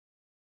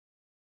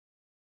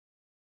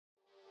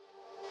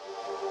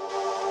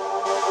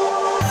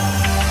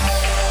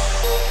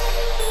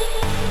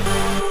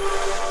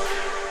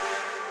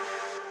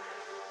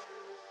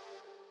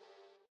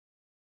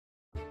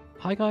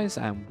Hi guys,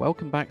 and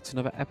welcome back to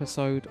another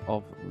episode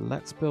of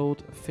Let's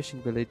Build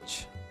Fishing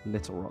Village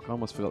Little Rock. I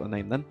almost forgot the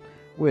name then.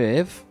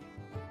 With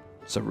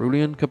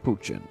Cerulean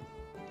Capuchin.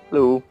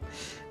 Hello.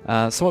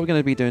 So what are we going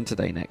to be doing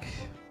today, Nick?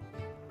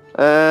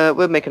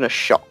 We're making a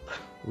shop.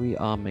 We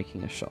are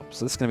making a shop.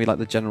 So this is going to be like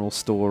the general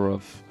store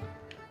of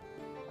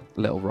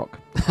Little Rock,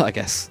 I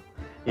guess.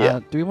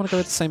 Yeah. Do we want to go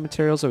with the same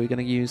materials, or are we going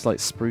to use like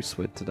spruce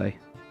wood today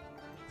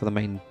for the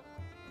main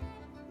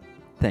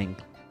thing?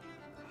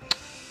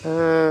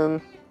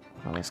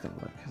 How that's going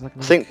to work? I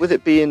think with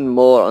it being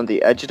more on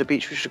the edge of the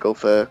beach, we should go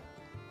for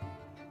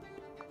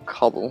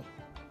cobble.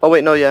 Oh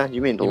wait, no, yeah,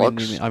 you mean the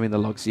logs? I mean the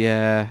logs,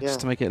 yeah, just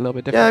to make it a little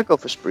bit different. Yeah, go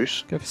for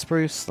spruce. Go for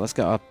spruce. Let's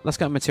get our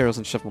materials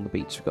and shove them on the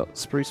beach. We've got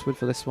spruce wood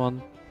for this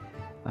one.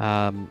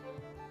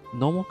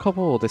 Normal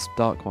cobble or this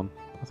dark one?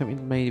 I think we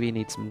maybe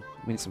need some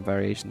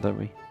variation, don't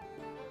we?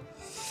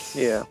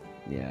 Yeah.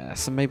 Yeah.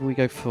 So maybe we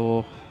go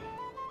for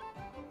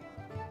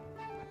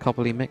a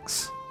cobbley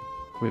mix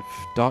with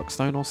dark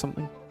stone or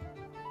something.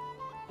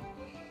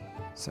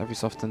 So every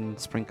so often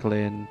sprinkle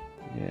in,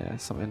 yeah,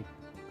 something.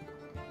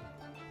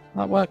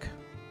 That work?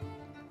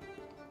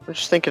 I'm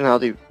just thinking how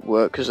they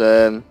work, because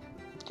the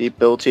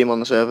build team on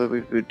the server,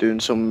 we were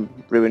doing some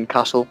ruined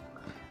castle.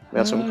 We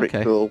had some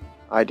pretty cool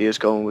ideas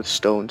going with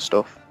stone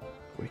stuff.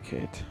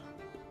 Wicked.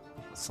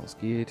 That sounds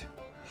good.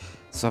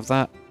 So have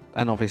that,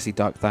 and obviously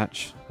dark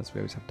thatch, as we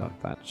always have dark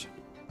thatch.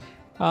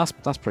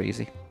 That's pretty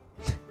easy.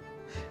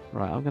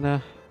 Right, I'm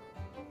gonna...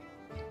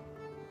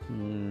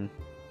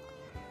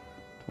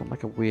 want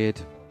like a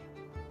weird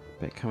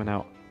bit coming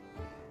out.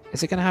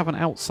 Is it going to have an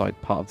outside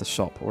part of the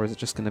shop, or is it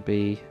just going to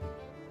be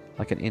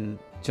like an in...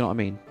 Do you know what I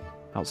mean?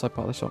 Outside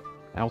part of the shop?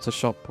 Outer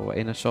shop or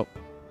inner shop?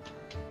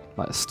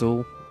 Like a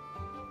stool?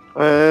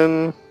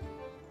 Could,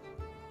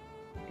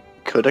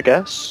 I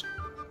guess.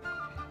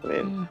 I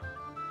mean...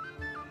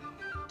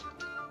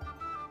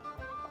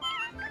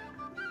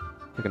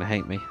 You're going to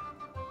hate me.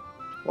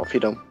 What have you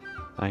done?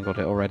 Angled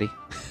it already.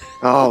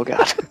 Oh,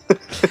 God.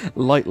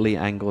 Lightly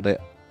angled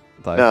it,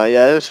 though. No,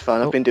 yeah, it was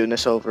fun. I've been doing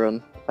this over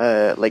on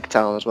Lake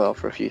Town as well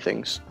for a few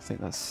things. I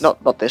think that's...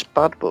 Not this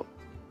bad, but...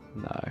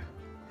 No.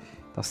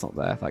 That's not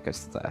there. That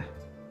goes to there.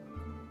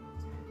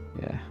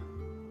 Yeah.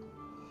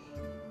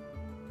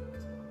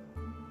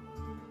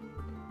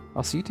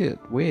 Oh, so you do it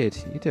weird.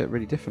 You do it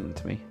really different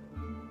to me.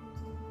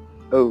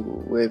 Oh,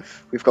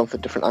 we've gone for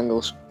different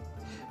angles.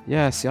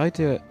 Yeah, see, I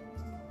do it...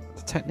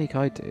 The technique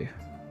I do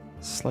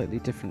is slightly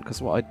different,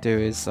 because what I do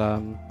is...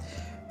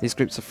 these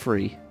groups are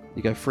free.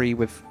 You go free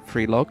with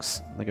 3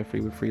 logs. They go free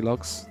with 3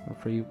 logs. Or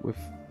free with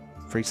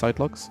 3 side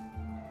logs.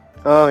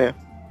 Oh, yeah.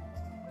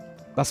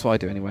 That's what I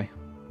do anyway.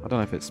 I don't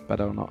know if it's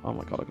better or not. Oh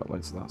my god, I got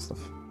loads of that stuff.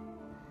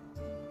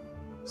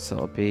 So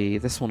it'll be...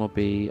 This one will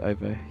be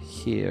over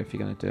here if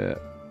you're going to do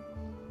it.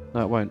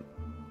 No, it won't.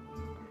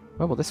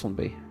 Where will this one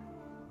be?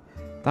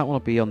 That one will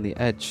be on the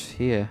edge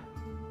here.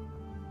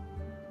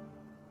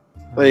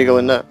 Where are you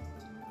going there?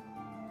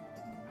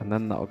 And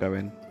then that'll go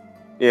in.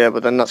 Yeah,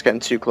 but then that's getting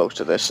too close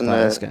to this, and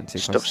that's getting too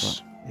close stuff's...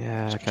 to that.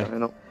 Yeah, okay.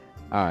 Up.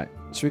 Alright,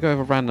 should we go with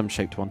a random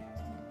shaped one?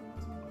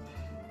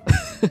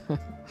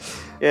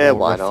 Yeah, or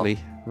why not?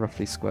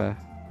 Roughly square.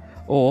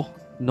 Or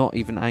not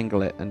even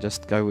angle it and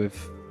just go with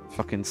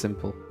fucking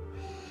simple.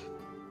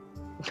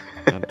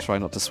 And try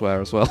not to swear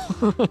as well.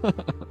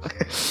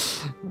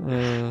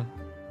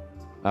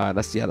 Alright,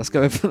 let's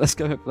go with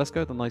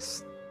the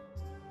nice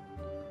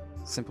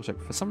simple shape.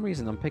 For some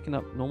reason I'm picking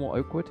up normal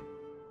oak wood.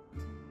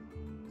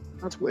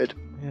 That's weird.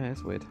 Yeah,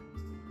 it's weird.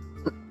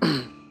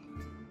 I'll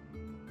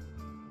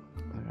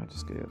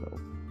just give you a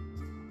little...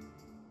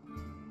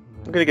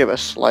 I'm going to give it a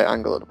slight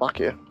angle at the back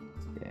here.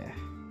 Yeah.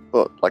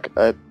 But like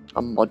a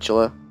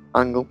modular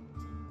angle.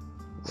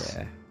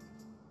 Yeah.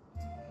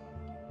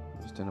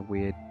 Just doing a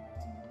weird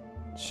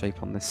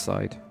shape on this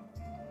side.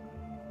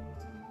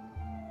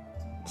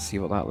 See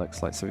what that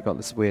looks like. So we've got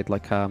this weird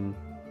like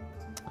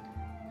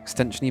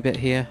extension-y bit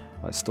here,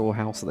 like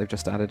storehouse that they've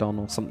just added on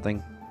or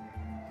something.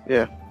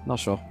 Yeah. Not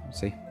sure. We'll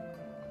see.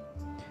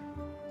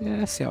 Yeah,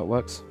 let's see how it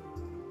works.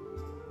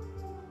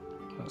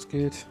 That's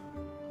good.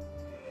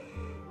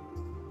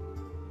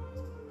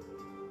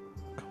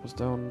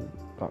 Cobblestone,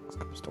 dark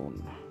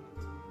cobblestone.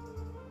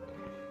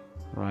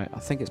 Right, I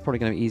think it's probably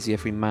going to be easier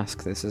if we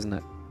mask this, isn't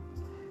it?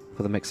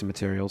 For the mixing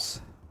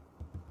materials.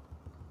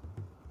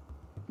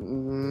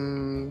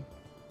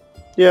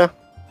 Yeah,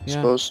 I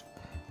suppose.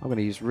 I'm going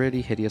to use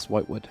really hideous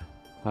white wood.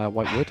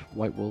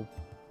 White wool.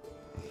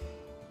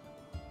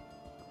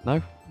 No?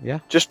 Yeah?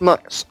 Just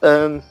max,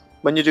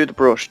 when you do the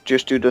brush,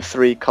 just do the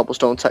 3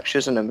 cobblestone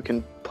textures, and then we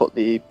can put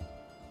the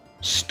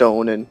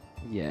stone in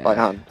by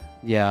hand.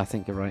 Yeah, I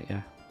think you're right,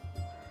 yeah.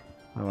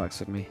 That works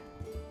with me.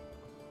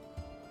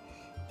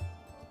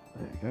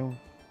 There you go.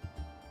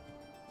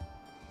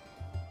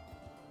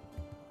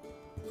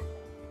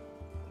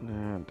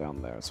 And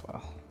down there as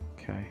well.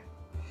 Okay.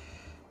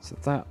 So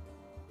that,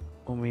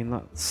 I mean,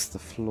 that's the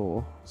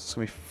floor. So it's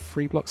going to be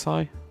 3 blocks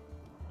high.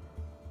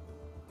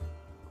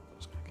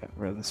 Just going to get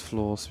rid of this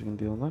floor so we can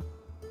deal with that.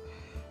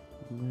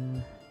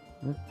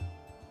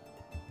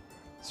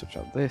 Switch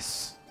out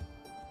this.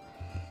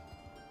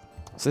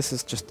 So this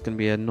is just going to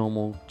be a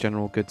normal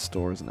general goods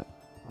store, isn't it?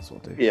 That's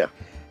what I'll do. Yeah.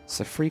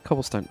 So 3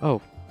 cobblestone.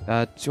 Oh,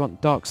 do you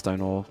want dark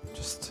stone or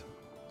just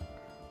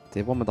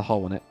the one with the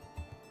hole in it?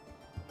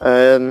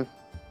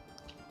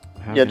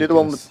 Yeah, do the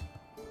one with...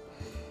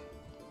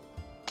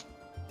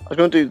 I was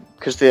going to do,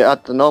 because they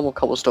add the normal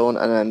cobblestone,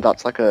 and then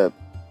that's like the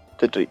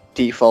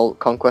default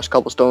Conquest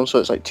cobblestone, so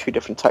it's like 2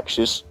 different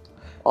textures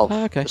of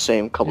the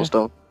same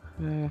cobblestone.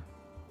 Yeah.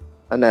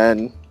 And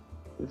then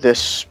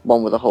this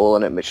one with a hole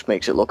in it, which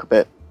makes it look a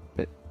bit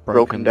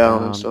broken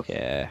down and stuff.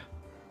 Yeah.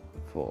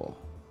 4.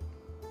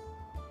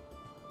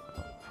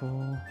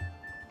 Cool.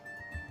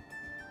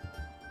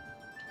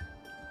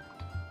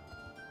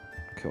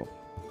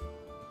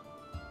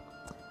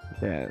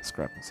 Yeah, let's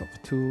grab myself a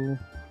tool.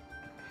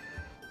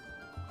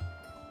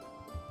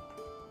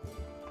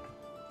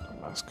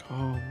 Let's go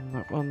on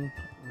that one.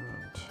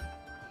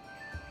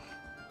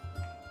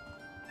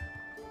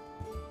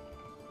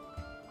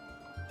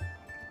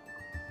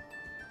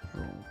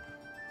 And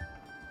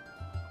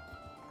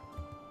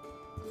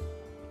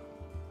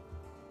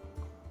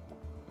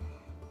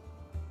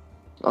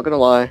Not gonna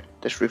lie,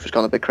 this roof has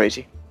gone a bit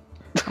crazy.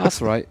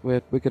 That's right, we're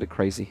good at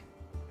crazy.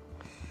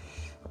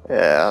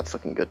 Yeah, that's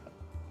looking good.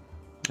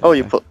 Okay. Oh,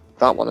 you put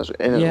that one in as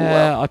well.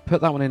 Yeah, I put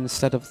that one in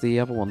instead of the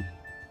other one.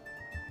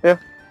 Yeah.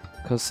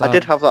 Because I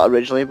did have that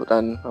originally, but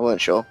then I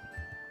weren't sure.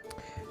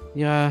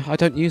 Yeah, I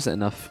don't use it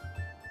enough,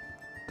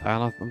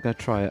 and I'm going to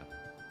try it.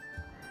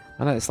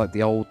 I know it's like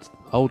the old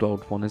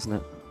one, isn't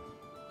it?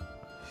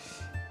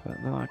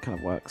 But no, that kind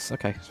of works.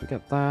 Okay, so we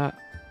get that.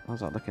 How's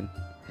that looking?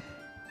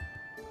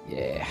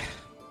 Yeah.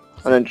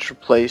 And then just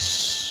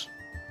replace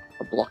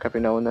a block every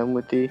now and then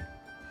with the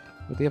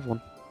other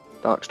one.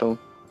 Dark stone.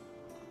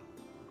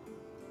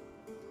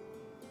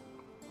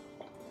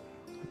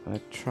 I'm going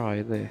to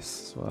try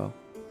this as well.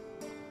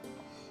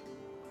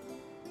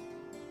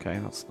 Okay,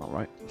 that's not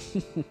right.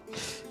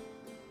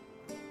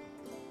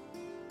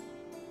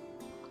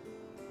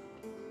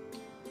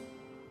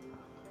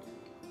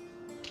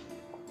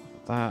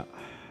 That.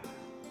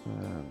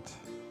 And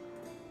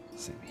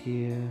same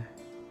here.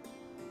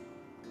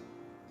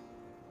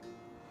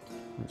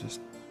 I'll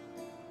just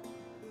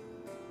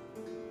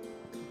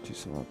do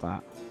something like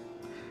that.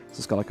 So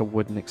it's got like a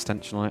wooden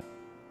extension on it.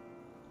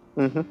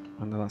 And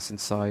then that's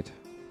inside.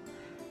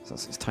 So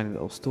that's this tiny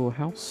little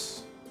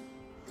storehouse.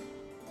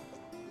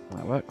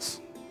 That works.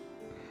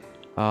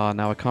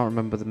 Now I can't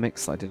remember the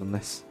mix that I did on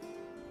this.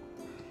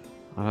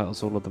 I know that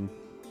was all of them,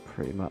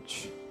 pretty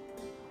much.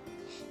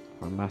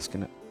 I'm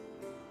masking it.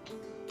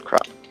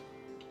 Crap.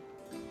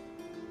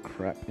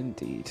 Crap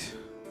indeed.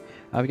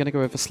 We're going to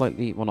go over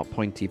slightly, well not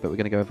pointy, but we're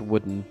going to go over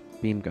wooden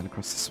beam going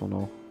across this one,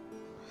 or...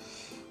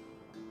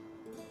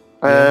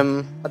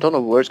 I don't know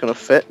where it's going to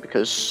fit,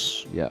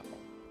 because... Yeah.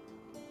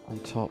 On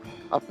top.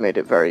 I've made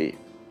it very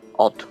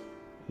odd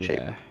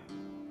shape. Yeah.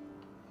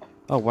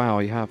 Oh wow,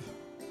 you have.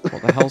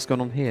 What the hell's going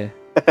on here?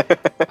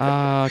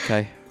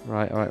 Okay.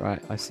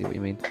 Right. I see what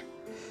you mean.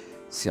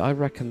 See, I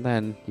reckon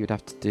then you'd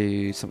have to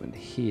do something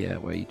here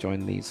where you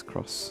join these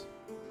across.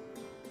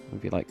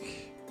 Maybe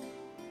like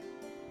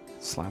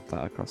slap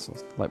that across, or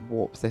like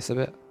warp this a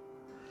bit.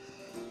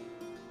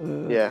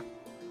 Yeah.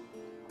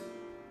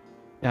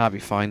 Yeah, that'd be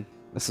fine.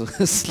 This will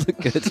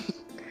look good.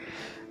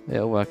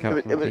 It'll work out.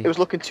 It was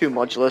looking too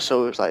modular,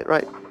 so it was like,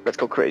 right, let's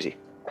go crazy.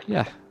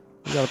 Yeah,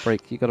 you gotta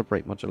break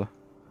modular.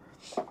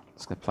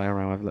 Just gonna play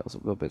around with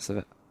little bits of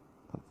it,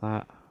 like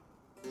that.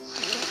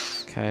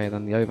 Okay,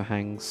 then the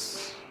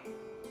overhangs,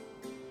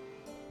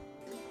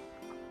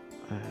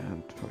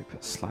 and probably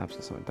put slabs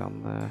or something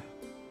down there.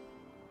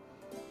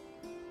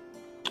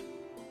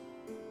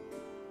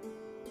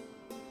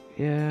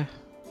 Yeah.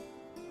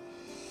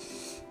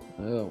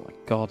 Oh my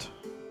god.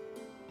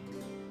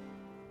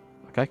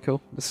 Okay,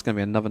 cool. This is going to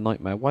be another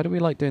nightmare. Why do we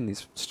like doing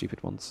these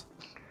stupid ones?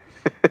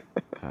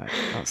 Alright,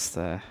 that's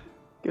there.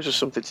 Gives us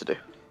something to do.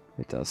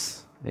 It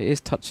does. It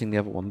is touching the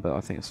other one, but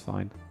I think it's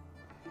fine.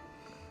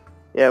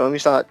 Yeah, when we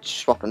start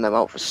swapping them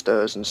out for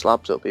stairs and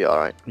slabs, it'll be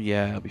alright.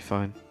 Yeah, it'll be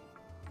fine.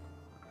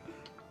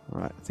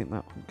 Alright, I think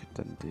that one could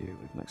then do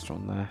with an extra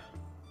one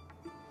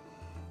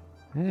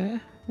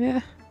there.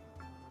 Yeah.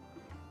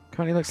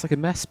 Currently looks like a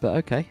mess, but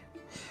okay.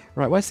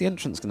 Right, where's the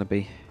entrance going to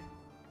be?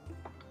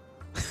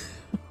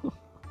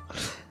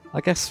 I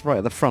guess right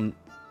at the front.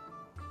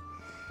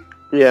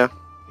 Yeah.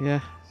 Yeah,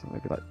 so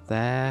maybe like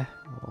there,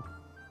 or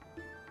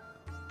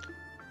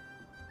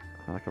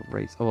like a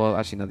raise. Oh, well,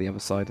 actually, no, the other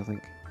side, I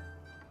think.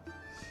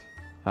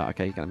 Oh,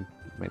 okay, you can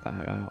make that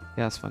out.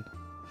 Yeah, that's fine.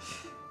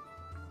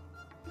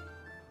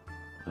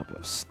 A bit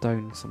of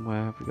stone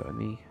somewhere. Have we got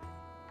any?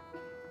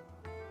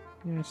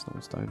 Yeah, just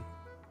normal stone.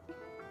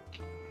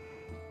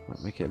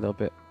 Might make it a little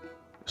bit.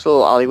 This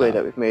little alleyway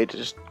that we've made is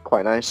just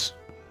quite nice.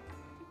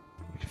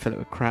 We can fill it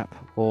with crap,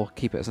 or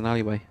keep it as an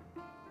alleyway.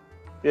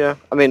 Yeah,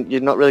 I mean,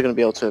 you're not really going to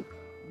be able to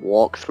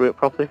walk through it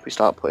properly if we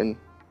start putting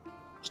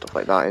stuff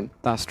like that in.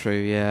 That's true,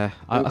 yeah.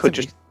 I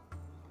think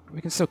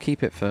we can still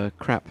keep it for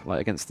crap,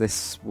 like against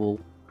this wall,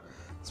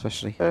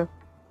 especially. Yeah.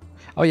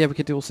 Oh yeah, we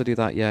could also do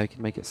that. Yeah, we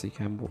can make it so you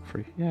can walk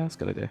through. Yeah, that's a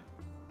good idea.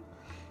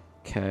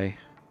 Okay.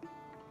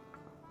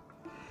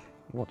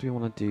 what do we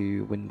want to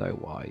do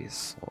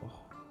window-wise? Or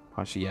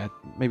actually, yeah,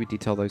 maybe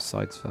detail those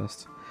sides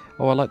first.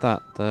 Oh, I like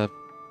that. The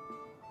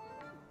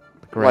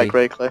grey. Light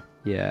grey clay.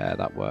 Yeah,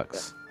 that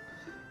works.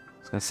 I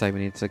was going to say we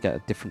need to get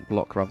a different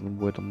block rather than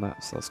wood on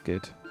that, so that's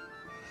good.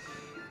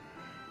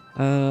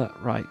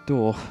 Right,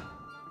 door.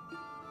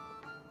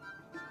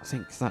 I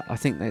think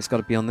that it's got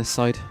to be on this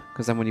side,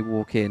 because then when you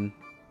walk in,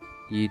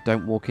 you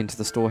don't walk into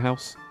the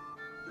storehouse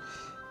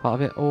part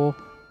of it, or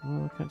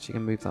actually you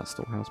can move that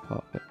storehouse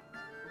part of it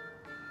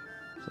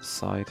to the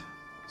side.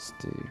 Let's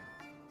do.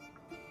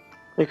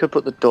 You could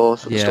put the door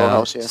to the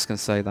storehouse. I was just gonna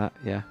say that.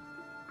 Yeah.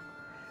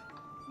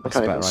 I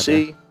can't even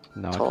see.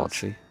 No, I can't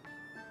see.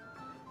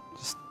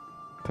 Just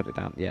put it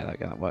down. Yeah, there we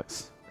go. That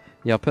works.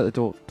 Yeah, I'll put the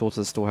door to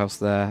the storehouse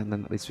there, and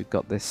then at least we've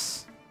got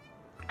this.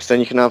 Because then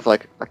you can have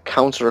like a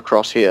counter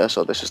across here.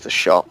 So this is the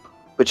shop,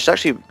 which is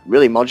actually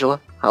really modular.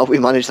 How have we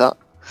managed that?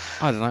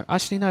 I don't know.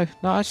 Actually, no.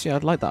 Actually,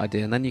 I'd like that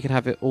idea. And then you can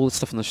have all the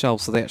stuff on the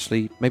shelves, so they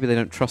actually maybe they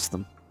don't trust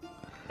them.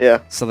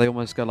 Yeah. So they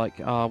almost go like,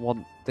 I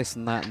want this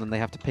and that, and then they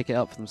have to pick it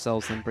up for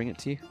themselves and then bring it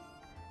to you.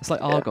 It's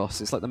like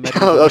Argos. It's like the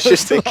medieval. I was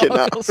just thinking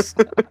that.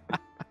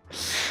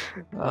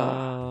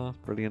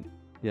 Brilliant.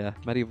 Yeah,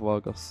 medieval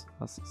Argos.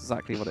 That's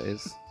exactly what it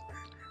is.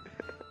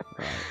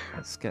 Right,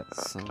 let's get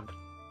some.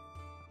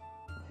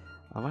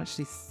 I'm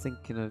actually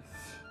thinking of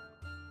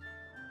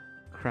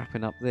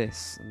crapping up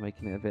this and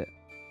making it a bit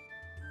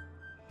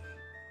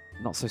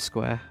not so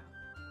square.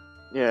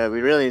 Yeah, we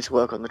really need to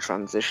work on the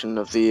transition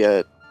of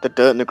the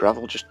dirt and the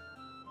gravel. Just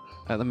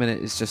at the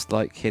minute, it's just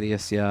like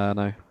hideous. Yeah, I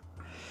know.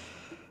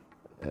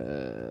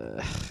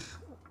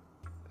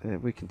 Yeah,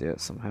 we can do it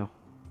somehow.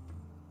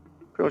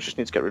 Pretty much just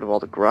need to get rid of all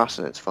the grass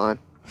and it's fine.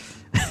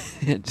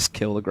 Just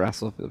kill the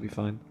grass off, it'll be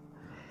fine.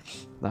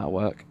 That'll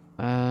work.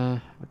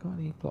 Have I got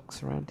any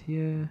blocks around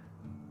here?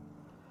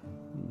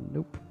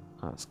 Nope.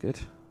 That's good.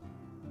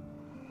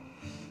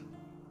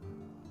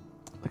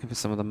 Looking for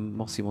some of the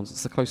mossy ones.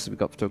 It's the closest we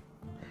got to.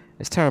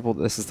 It's terrible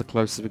that this is the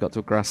closest we got to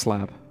a grass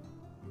slab.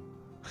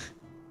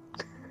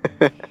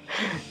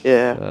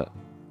 Yeah. But,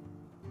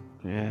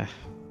 yeah.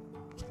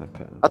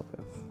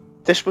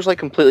 This was like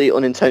completely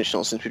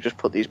unintentional since we just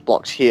put these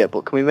blocks here,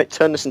 but can we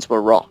turn this into a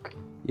rock?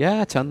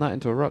 Yeah, turn that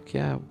into a rock,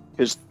 yeah.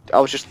 Because I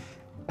was just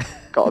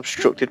got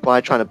obstructed by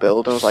trying to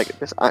build, and I was like,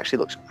 this actually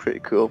looks a pretty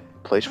cool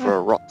place for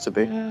a rock to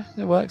be. Yeah,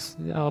 it works.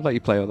 Yeah, I'll let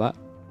you play with that.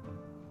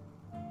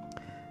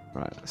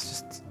 Right, let's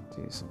just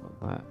do something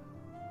like that.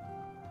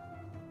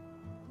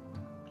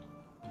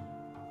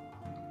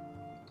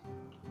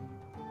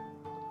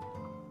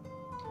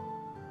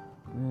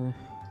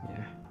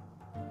 Yeah.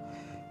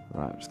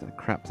 Right, I'm just going to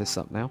crap this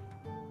up now.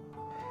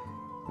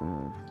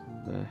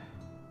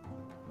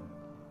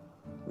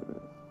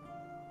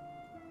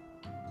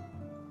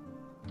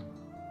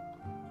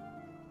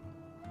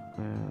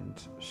 And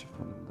shift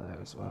one in there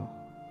as well.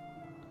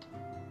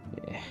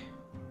 Yeah.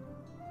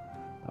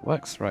 That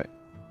works, right.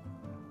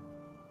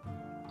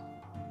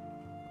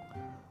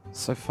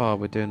 So far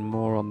we're doing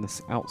more on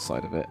this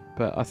outside of it,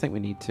 but I think we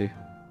need to. Here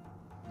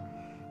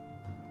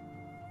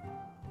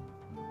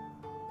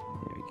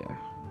we go.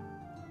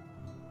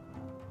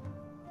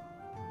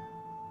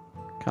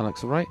 Kinda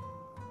looks alright.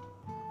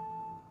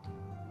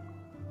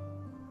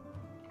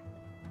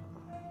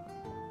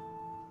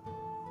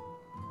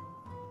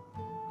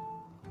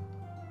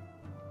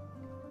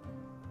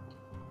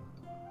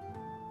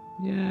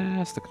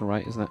 Yeah, it's looking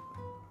alright, isn't it?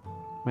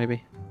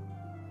 Maybe.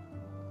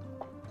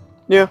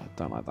 Yeah. I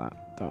don't like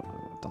that. Don't know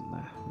what I've done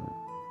there. Right.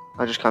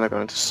 I just kind of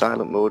got into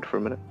silent mode for a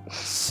minute.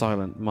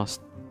 Silent must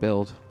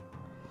build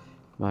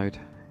mode.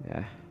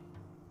 Yeah.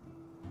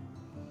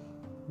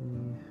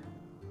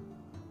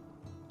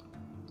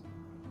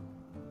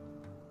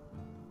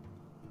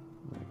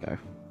 There we go.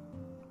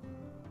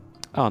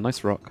 Oh,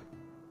 nice rock.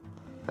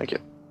 Thank you.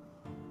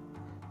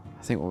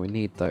 I think what we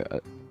need though.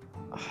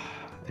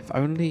 If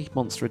only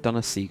Monster had done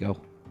a seagull.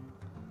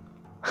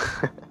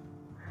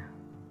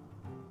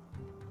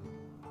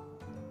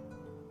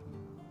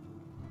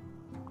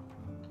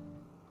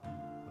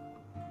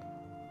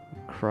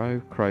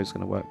 Crow's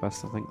going to work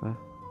best, I think, there.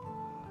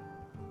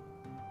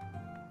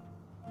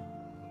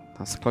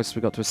 That's the closest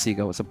we got to a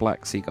seagull. It's a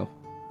black seagull.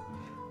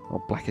 Or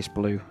blackish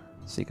blue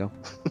seagull.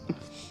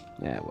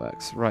 Yeah, it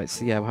works. Right,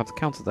 so yeah, we'll have the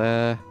counter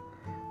there.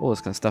 All this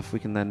kind of stuff. We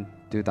can then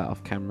do that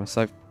off camera.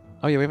 So,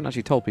 oh yeah, we haven't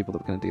actually told people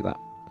that we're going to do that.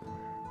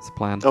 It's a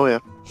plan. Oh yeah.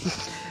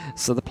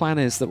 So the plan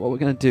is that what we're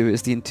going to do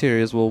is the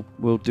interiors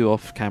we'll do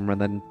off camera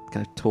and then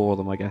kind of tour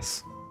them, I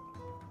guess.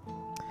 I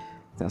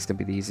think that's going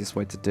to be the easiest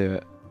way to do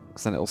it.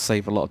 Because then it'll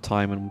save a lot of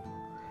time and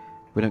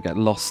we don't get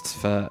lost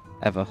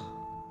forever.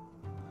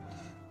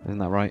 Isn't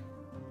that right?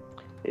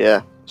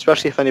 Yeah,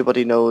 especially if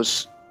anybody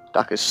knows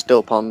Dakr's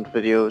Still Pond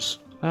videos.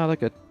 Oh, they're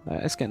good.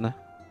 It's getting there.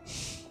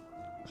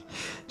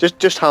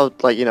 Just how,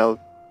 like, you know,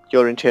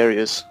 your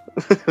interiors.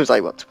 It was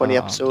like, what, 20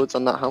 episodes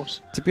on that house?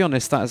 To be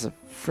honest, that is a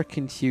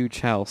freaking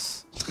huge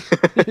house.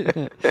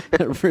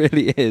 It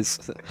really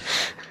is.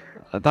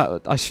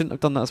 That I shouldn't have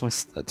done that as my...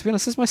 To be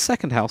honest, this is my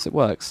second house. It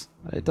works.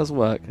 It does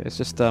work. It's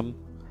just...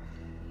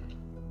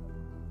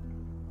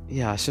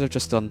 Yeah, I should have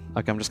just done...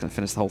 Okay, I'm just going to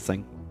finish the whole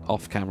thing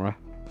off camera.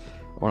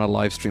 Or on a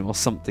live stream or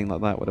something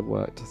like that would have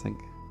worked, I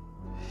think.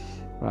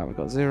 Right, we've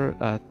got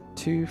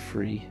 2,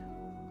 3,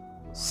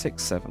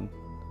 6, 7,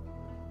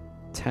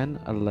 10,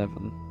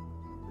 11,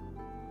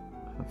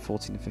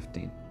 14 and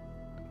 15.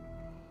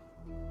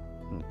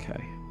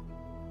 Okay.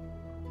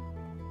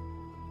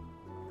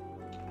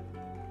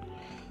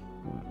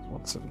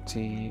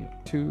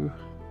 172.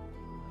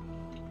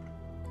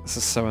 This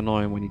is so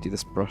annoying when you do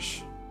this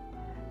brush.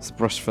 It's a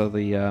brush for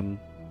the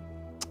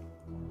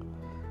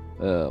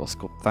what's it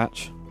called,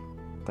 thatch.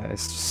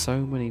 There's so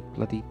many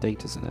bloody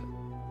datas in it.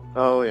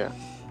 Oh yeah.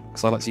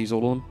 Because I like to use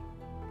all of them.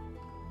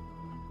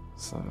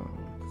 So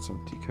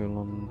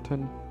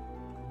 70:10,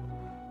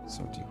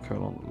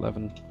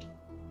 70:11,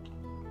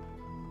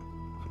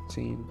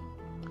 15.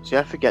 See,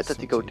 I forget that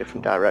they go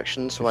different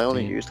directions, so 15. I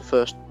only use the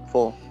first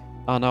 4.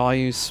 Oh no, I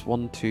use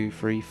 1, 2,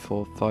 3,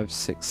 4, 5,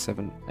 6,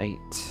 7, 8.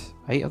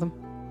 8 of them.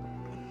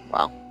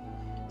 Wow.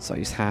 So I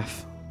use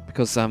half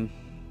because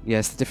yeah,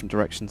 it's the different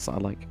directions that I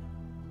like.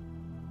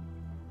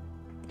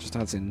 Just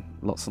adds in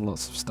lots and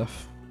lots of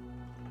stuff.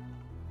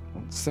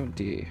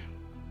 170.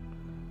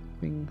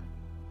 Bing.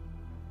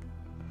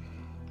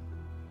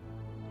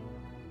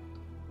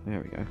 There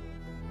we go.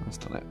 That's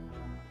done it.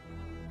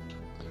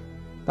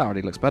 That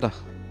already looks better.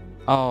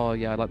 Oh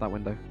yeah, I like that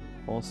window.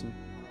 Awesome.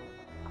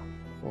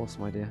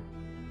 Awesome idea.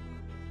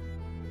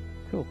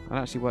 Cool. It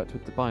actually worked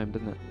with the biome,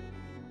 didn't it?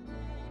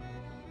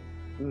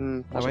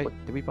 Oh wait,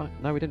 did we buy?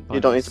 No, we didn't buy.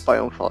 You don't need to buy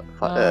on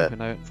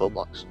full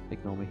blocks.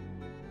 Ignore me.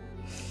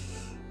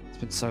 It's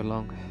been so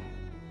long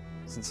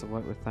since I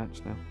worked with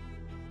Thatched now.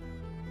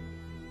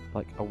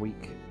 Like a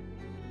week.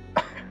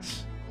 Or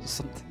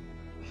something.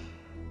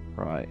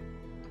 Right.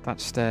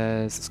 Thatched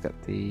stairs. Let's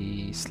get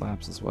the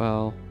slabs as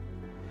well.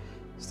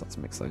 Start to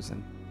mix those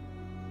in.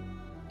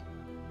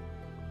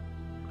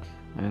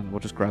 And we'll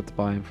just grab the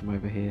biome from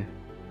over here.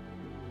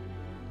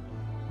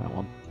 That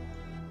one.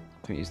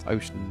 I think we used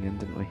ocean in the end,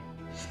 didn't we?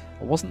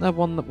 Or wasn't there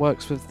one that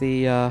works with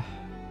the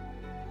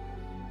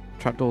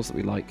trapdoors that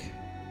we like?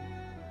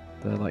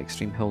 The like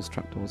extreme hills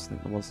trapdoors, I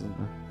think there was, isn't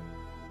there?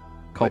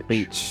 Cold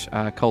Beach.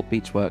 Cold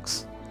Beach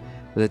works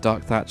with the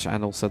dark thatch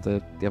and also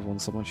the other one,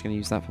 so I'm actually going to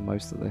use that for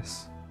most of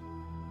this.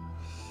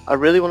 I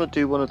really want to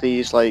do one of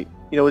these, like,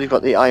 you know, when you've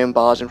got the iron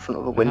bars in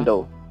front of a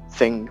window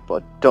thing,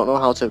 but don't know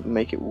how to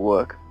make it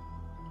work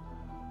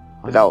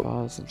without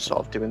sort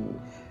of doing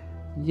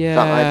that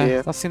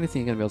idea. That's the only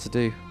thing you're going to be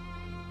able to do.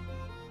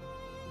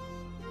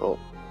 Oh.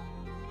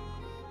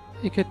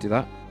 You could do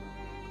that.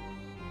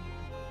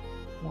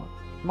 What?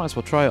 Might as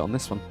well try it on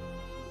this one.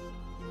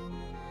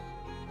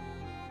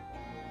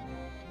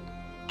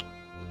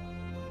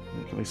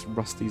 You can at least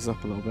rust these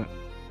up a little bit.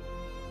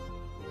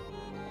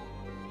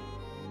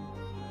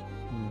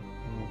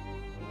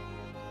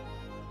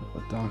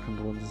 The darkened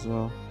ones as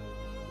well.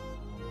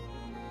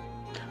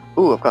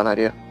 Ooh, I've got an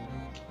idea.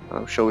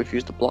 I'm sure we've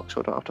used the block,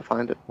 so I don't have to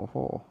find it.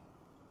 Oh,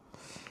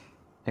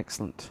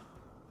 excellent.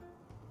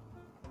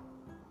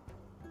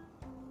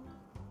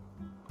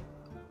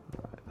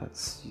 Right,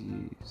 let's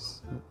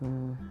use that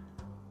there.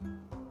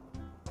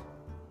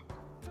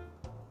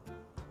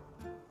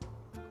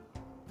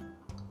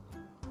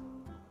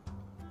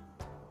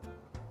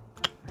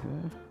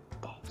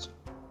 Balls.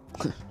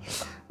 What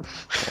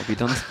have you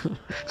done?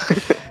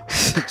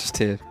 Just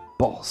here,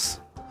 balls.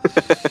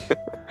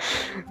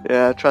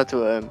 Yeah, I tried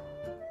to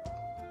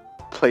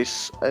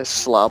place a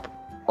slab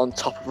on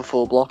top of a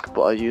full block,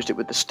 but I used it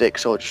with the stick,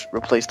 so I just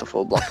replaced the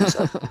full block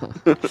instead.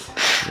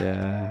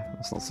 Yeah,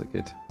 that's not so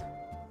good.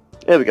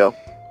 There we go.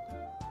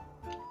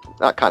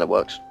 That kind of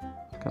works.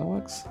 Kind of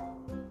works.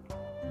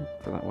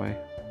 Go that way.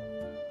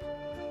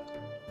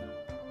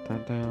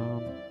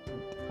 Down,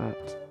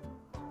 that.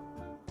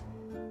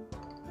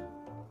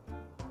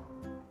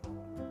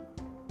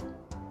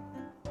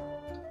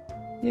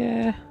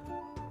 Yeah.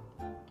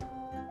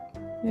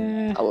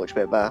 Yeah. That looks a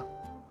bit better.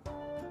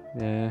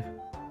 Yeah.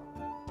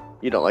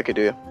 You don't like it,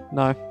 do you?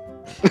 No.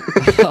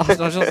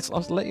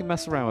 I'll let you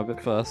mess around with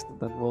it first, and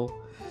then we'll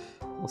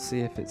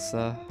see if it's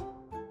going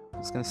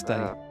to stay.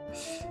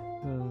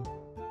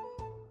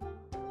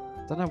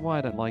 Don't know why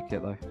I don't like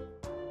it though.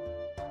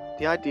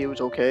 The idea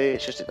was okay.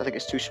 It's just I think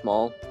it's too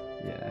small.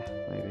 Yeah,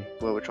 maybe.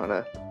 Where we're trying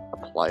to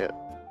apply it.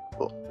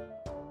 But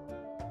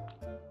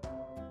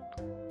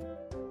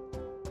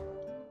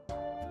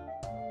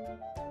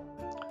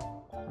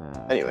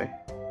anyway,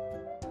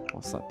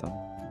 what's that done?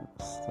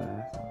 That's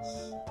there.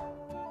 That's...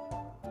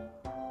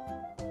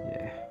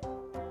 Yeah.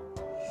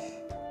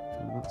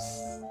 And that's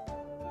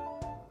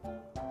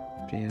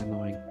being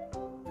annoying.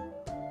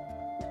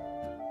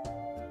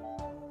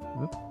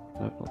 Oop.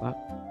 No, not that.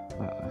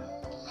 That there.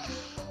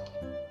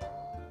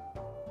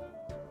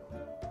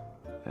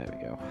 There we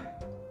go.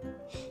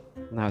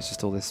 Now it's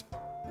just all this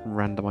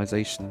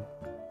randomization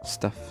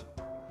stuff.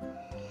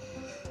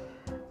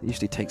 It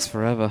usually takes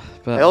forever,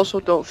 but I also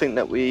don't think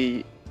that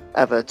we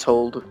ever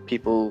told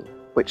people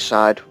which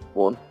side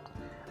won.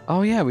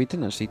 Oh yeah, we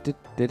didn't actually.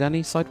 Did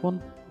any side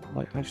one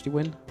like actually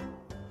win?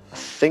 I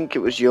think it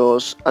was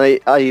yours. I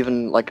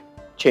even like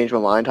changed my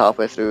mind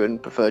halfway through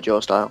and preferred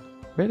your style.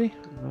 Really?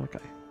 Okay.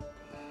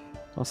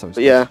 Also,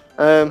 but yeah,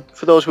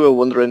 for those who are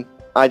wondering,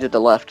 I did the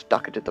left,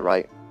 Dakar did the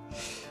right.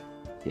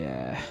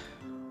 Yeah.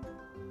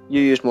 You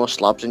used more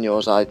slabs in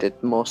yours, I did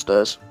more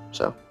stairs,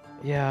 so...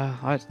 Yeah,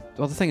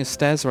 well the thing is,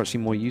 stairs are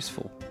actually more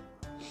useful.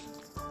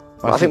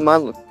 Well, I think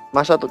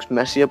my side looks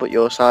messier, but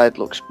your side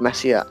looks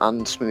messier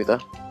and smoother.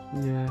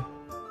 Yeah.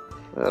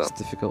 It's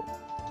difficult.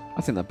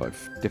 I think they're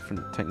both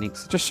different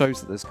techniques. It just shows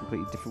that there's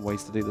completely different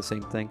ways to do the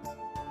same thing.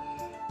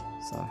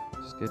 So,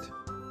 which is good.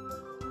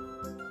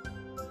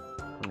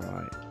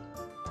 Right.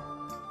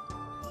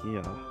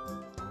 Yeah.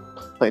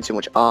 Playing too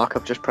much Arc,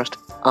 I've just pressed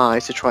I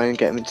to try and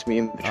get him into my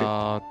inventory.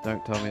 Oh,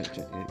 don't tell me.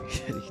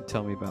 You can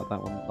tell me about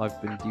that one.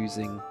 I've been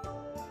using...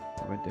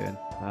 What am I doing?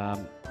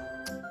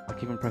 I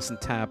keep on pressing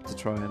tab to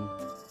try and...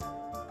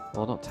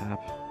 Well, not tab.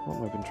 What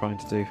have I been trying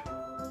to do?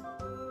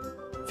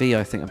 V,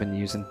 I think I've been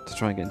using to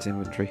try and get into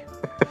inventory.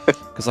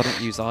 Because I don't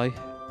use I.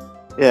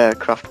 Yeah,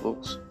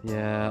 craftables.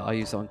 Yeah, I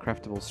use it on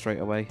craftables straight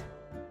away.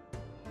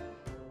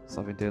 So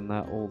I've been doing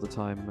that all the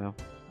time now.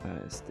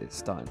 It's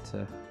starting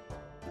to...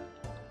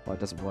 Well, it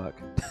doesn't work.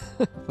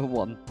 For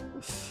one.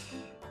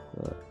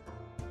 But,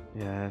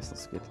 yeah, it's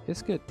not good.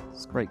 It's good.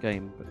 It's a great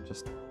game, but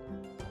just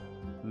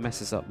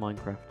messes up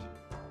Minecraft.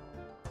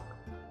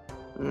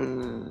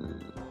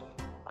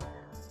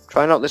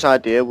 Trying out this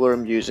idea where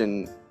I'm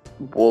using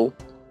wool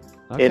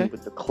in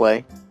with the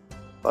clay,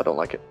 but I don't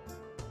like it.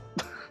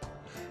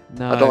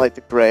 No, I don't like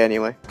the grey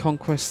anyway.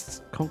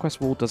 Conquest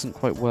wool doesn't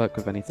quite work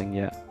with anything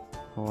yet.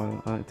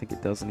 Oh, I don't think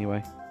it does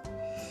anyway.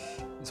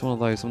 It's one of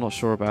those. I'm not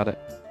sure about it.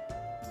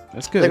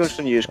 It's good. I think I'm just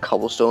going to use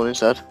cobblestone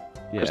instead.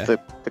 Yeah. Because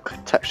the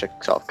texture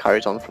sort of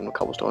carries on from the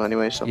cobblestone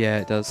anyway. So. Yeah,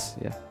 it does.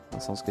 Yeah,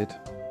 that sounds good.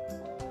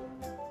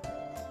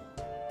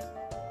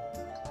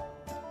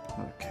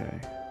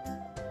 Okay.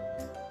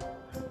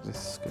 How's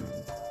this going?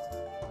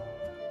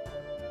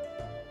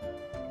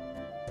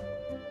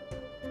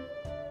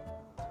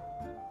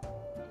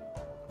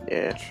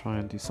 Yeah. Try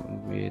and do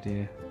something weird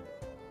here.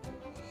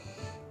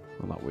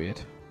 Well, not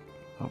weird.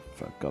 Oh,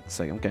 for God's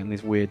sake, I'm getting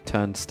these weird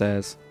turned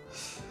stairs.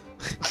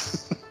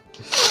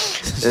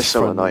 It's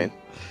so annoying.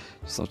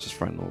 So I'll just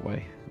run all the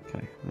way.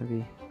 Okay,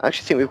 maybe... I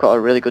actually think we've got a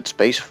really good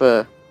space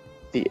for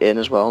the inn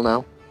as well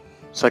now.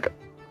 It's like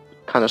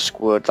kind of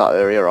squared that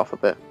area off a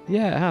bit.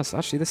 Yeah, it has.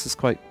 Actually, this is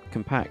quite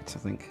compact, I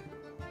think.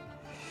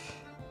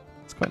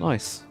 It's quite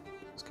nice.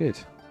 It's good.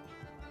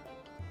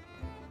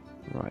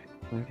 Right,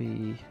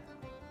 maybe...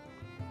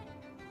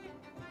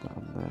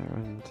 down there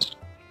and...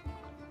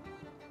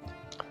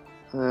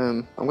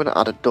 I'm going to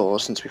add a door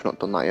since we've not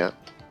done that yet.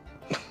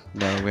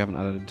 No, we haven't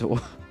added a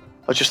door.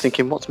 I was just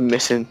thinking, what's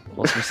missing?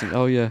 What's missing?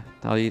 Oh yeah,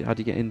 how do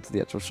you get into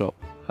the actual shop?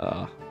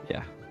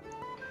 Yeah.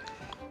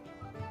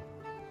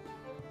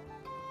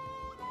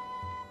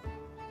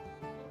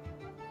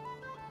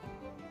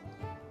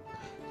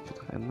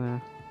 Put that in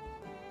there.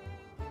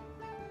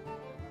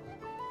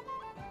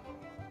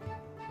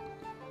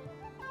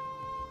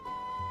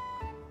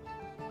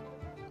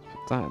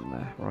 Put that in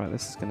there. Right,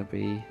 this is going to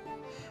be...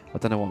 I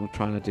don't know what I'm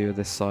trying to do with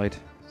this side,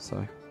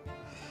 so...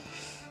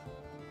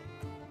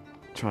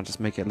 Try and just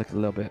make it look a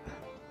little bit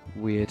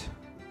weird.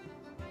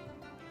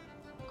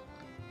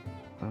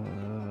 Yeah,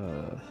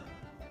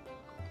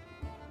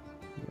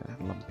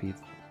 lumpy.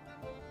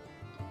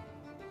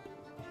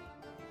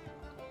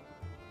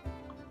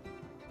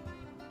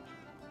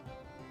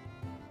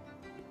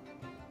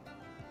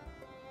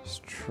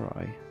 Just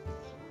try.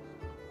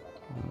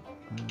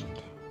 And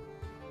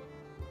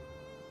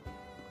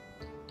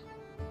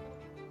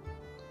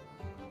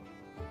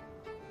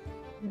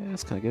yeah,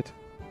 that's kind of good.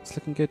 It's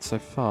looking good so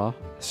far.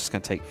 It's just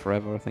going to take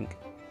forever, I think.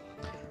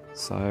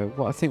 So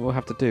what I think we'll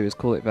have to do is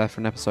call it there for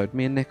an episode.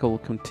 Me and Nick will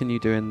continue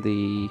doing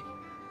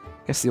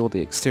all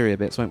the exterior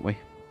bits, won't we?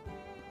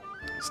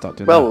 Start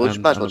doing that. Well, we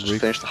might as well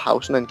just finish the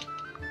house and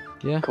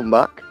then come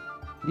back.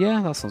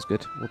 Yeah, that sounds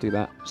good. We'll do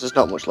that. Because there's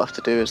not much left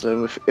to do, is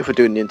there? If we're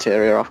doing the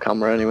interior off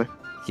camera anyway.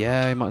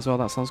 Yeah, you might as well.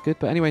 That sounds good.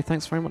 But anyway,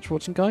 thanks very much for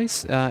watching,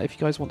 guys. If you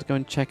guys want to go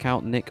and check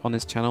out Nick on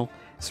his channel,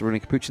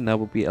 Cerulean Capuchin, there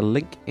will be a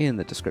link in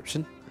the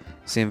description.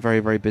 See, I'm very,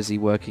 very busy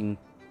working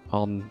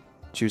on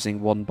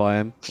choosing one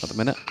biome at the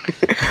minute.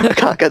 I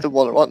can't get the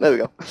one I want. There we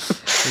go.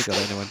 We got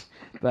it anyway.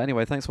 But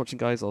anyway, thanks for watching,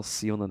 guys. I'll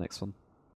see you on the next one.